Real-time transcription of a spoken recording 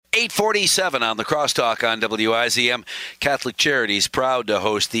8:47 on the Crosstalk on WIZM. Catholic Charities proud to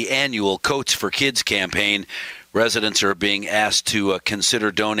host the annual Coats for Kids campaign. Residents are being asked to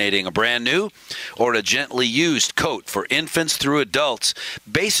consider donating a brand new or a gently used coat for infants through adults.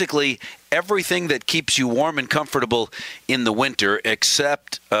 Basically, everything that keeps you warm and comfortable in the winter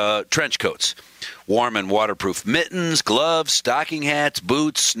except trench coats. Warm and waterproof mittens, gloves, stocking hats,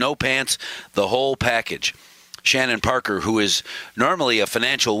 boots, snow pants, the whole package. Shannon Parker, who is normally a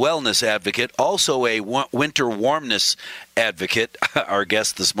financial wellness advocate, also a winter warmness advocate, our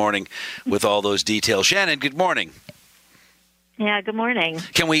guest this morning with all those details. Shannon, good morning. Yeah, good morning.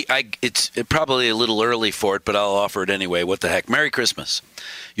 Can we, it's probably a little early for it, but I'll offer it anyway. What the heck? Merry Christmas.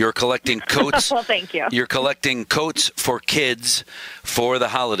 You're collecting coats. Well, thank you. You're collecting coats for kids for the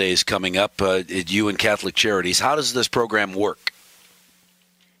holidays coming up, you and Catholic Charities. How does this program work?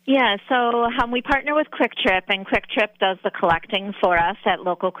 Yeah, so we partner with Quick Trip, and Quick Trip does the collecting for us at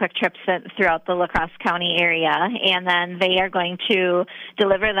local Quick Trips throughout the La Crosse County area, and then they are going to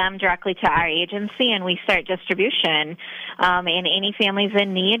deliver them directly to our agency, and we start distribution. And any families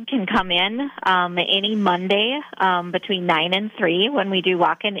in need can come in any Monday between 9 and 3 when we do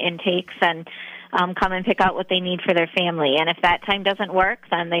walk-in intakes, and come and pick out what they need for their family. And if that time doesn't work,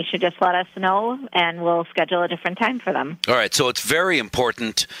 then they should just let us know, and we'll schedule a different time for them. All right, so it's very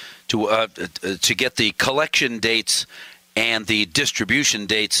important to get the collection dates and the distribution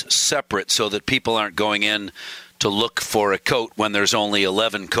dates separate so that people aren't going in to look for a coat when there's only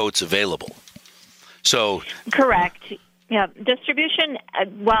 11 coats available. So correct. Yeah, distribution,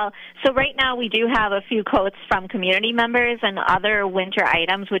 so right now we do have a few coats from community members and other winter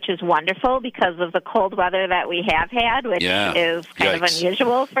items, which is wonderful because of the cold weather that we have had, which is kind of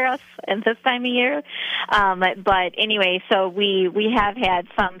unusual for us at this time of year. But anyway, so we have had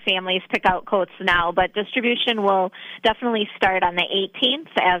some families pick out coats now, but distribution will definitely start on the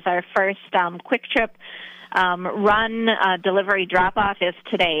 18th as our first Quick Trip run delivery drop-off is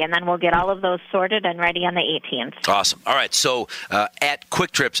today, and then we'll get all of those sorted and ready on the 18th. Awesome. All right, so at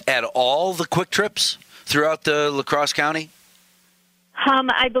Quick Trips, at all the Quick Trips throughout the La Crosse County?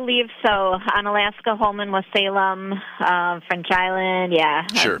 I believe so. Onalaska, Holman, West Salem, French Island, yeah.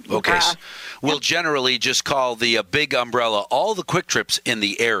 Sure, okay. We'll generally just call the big umbrella all the Quick Trips in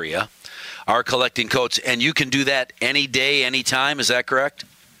the area are collecting coats, and you can do that any day, any time, is that correct?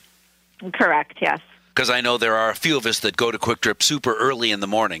 Correct, yes. Because I know there are a few of us that go to Quick Trip super early in the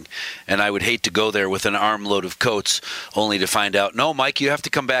morning, and I would hate to go there with an armload of coats only to find out, no, Mike, you have to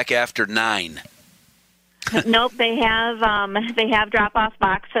come back after 9. Nope, they have drop-off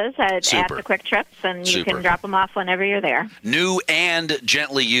boxes at the Quick Trips, and you can drop them off whenever you're there. New and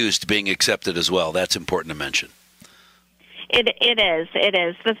gently used being accepted as well. That's important to mention. It is.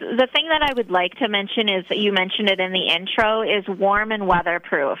 The thing that I would like to mention is, you mentioned it in the intro, is warm and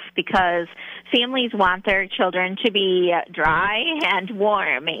weatherproof, because families want their children to be dry and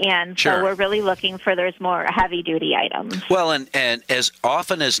warm, and so we're really looking for those more heavy-duty items. Well, and as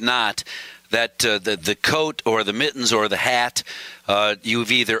often as not, that the coat or the mittens or the hat,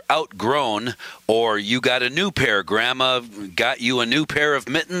 you've either outgrown or you got a new pair. Grandma got you a new pair of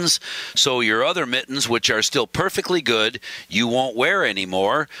mittens, so your other mittens, which are still perfectly good, you won't wear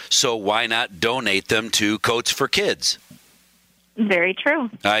anymore, so why not donate them to Coats for Kids? Very true.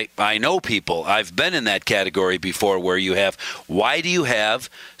 I know people. I've been in that category before where you have, why do you have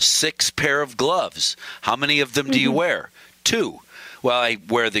 6 pair of gloves? How many of them do you wear? 2. Well, I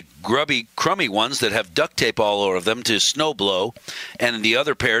wear the grubby, crummy ones that have duct tape all over them to snow blow, and the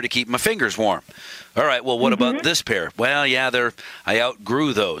other pair to keep my fingers warm. All right, well, what about this pair? Well, yeah, I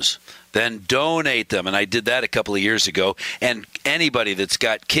outgrew those. Then donate them, and I did that a couple of years ago. And anybody that's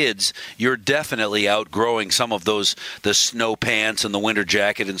got kids, you're definitely outgrowing some of those, the snow pants and the winter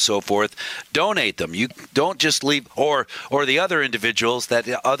jacket and so forth. Donate them. You don't just leave, or the other individuals, that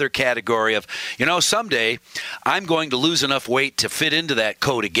other category of, someday I'm going to lose enough weight to fit into that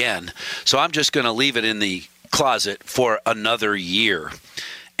coat again, so I'm just going to leave it in the closet for another year.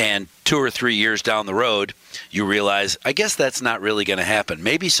 And 2 or 3 years down the road, you realize, I guess that's not really going to happen.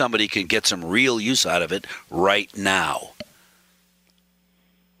 Maybe somebody can get some real use out of it right now.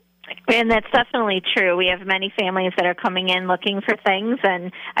 And that's definitely true. We have many families that are coming in looking for things,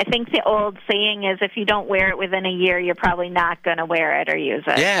 and I think the old saying is, if you don't wear it within a year, you're probably not going to wear it or use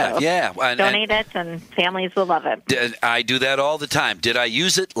it. Yeah. Donate it, and families will love it. I do that all the time. Did I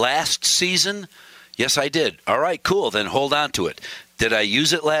use it last season? Yes, I did. All right, cool. Then hold on to it. Did I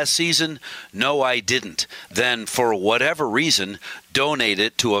use it last season? No, I didn't. Then, for whatever reason, donate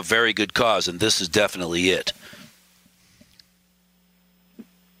it to a very good cause, and this is definitely it.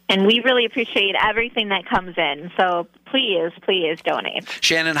 And we really appreciate everything that comes in. So please donate.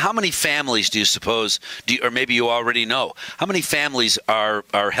 Shannon, how many families do you suppose, or maybe you already know, how many families are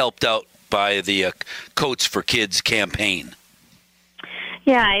helped out by the Coats for Kids campaign?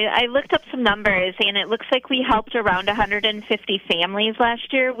 Yeah, I looked up some numbers, and it looks like we helped around 150 families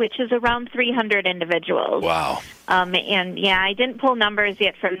last year, which is around 300 individuals. Wow. And, yeah, I didn't pull numbers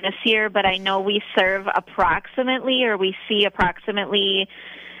yet from this year, but I know we serve approximately, or we see approximately,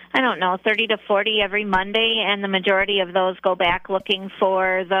 I don't know, 30 to 40 every Monday, and the majority of those go back looking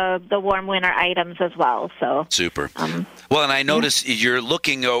for the warm winter items as well. So super. Well, and I notice you're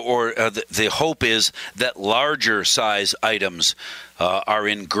looking, or the hope is that larger size items are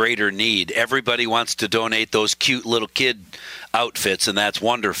in greater need. Everybody wants to donate those cute little kid outfits, and that's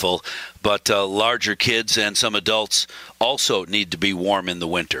wonderful. But larger kids and some adults also need to be warm in the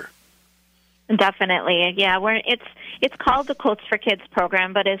winter. Definitely, yeah. It's called the Coats for Kids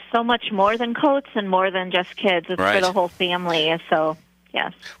program, but it's so much more than coats and more than just kids. It's right. for the whole family. So,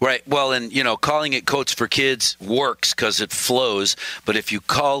 yes. Right. Well, and calling it Coats for Kids works because it flows. But if you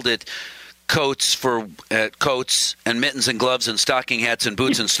called it coats for coats and mittens and gloves and stocking hats and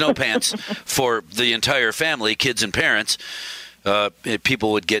boots and snow pants for the entire family, kids and parents,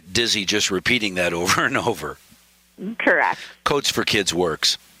 people would get dizzy just repeating that over and over. Correct. Coats for Kids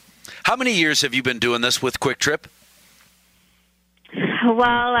works. How many years have you been doing this with Quick Trip?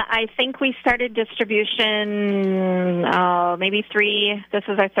 Well, I think we started distribution maybe this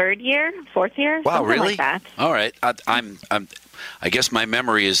is our fourth year. Wow, really? Like that. All right. I guess my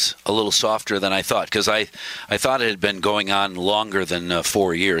memory is a little softer than I thought, because I thought it had been going on longer than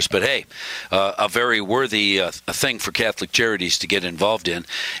 4 years. But hey, a very worthy thing for Catholic Charities to get involved in,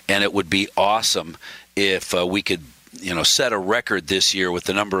 and it would be awesome if we could set a record this year with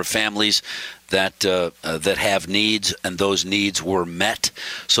the number of families that have needs, and those needs were met,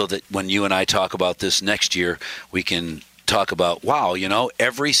 so that when you and I talk about this next year, we can talk about, wow,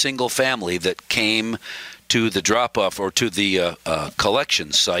 every single family that came to the drop-off or to the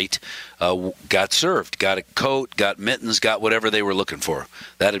collection site got served, got a coat, got mittens, got whatever they were looking for.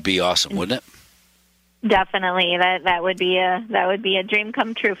 That'd be awesome, wouldn't it? Definitely, that would be a dream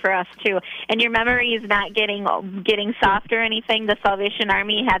come true for us too. And your memory is not getting soft or anything. The Salvation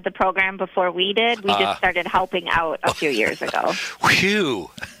Army had the program before we did. We just started helping out a few years ago. Whew.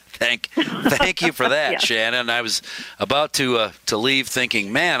 Thank you for that, Yes. Shannon. I was about to leave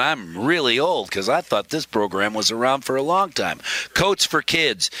thinking, man, I'm really old, because I thought this program was around for a long time. Coats for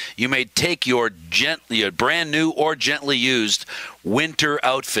Kids. You may take your brand new or gently used winter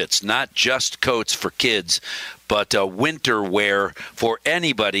outfits, not just coats for kids, but winter wear for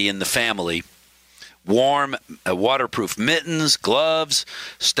anybody in the family. Warm, waterproof mittens, gloves,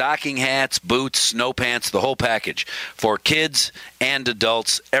 stocking hats, boots, snow pants, the whole package. For kids and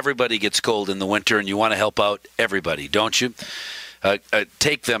adults, everybody gets cold in the winter, and you want to help out everybody, don't you?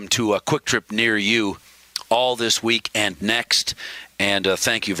 Take them to a Quick Trip near you all this week and next. And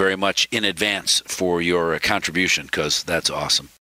thank you very much in advance for your contribution, because that's awesome.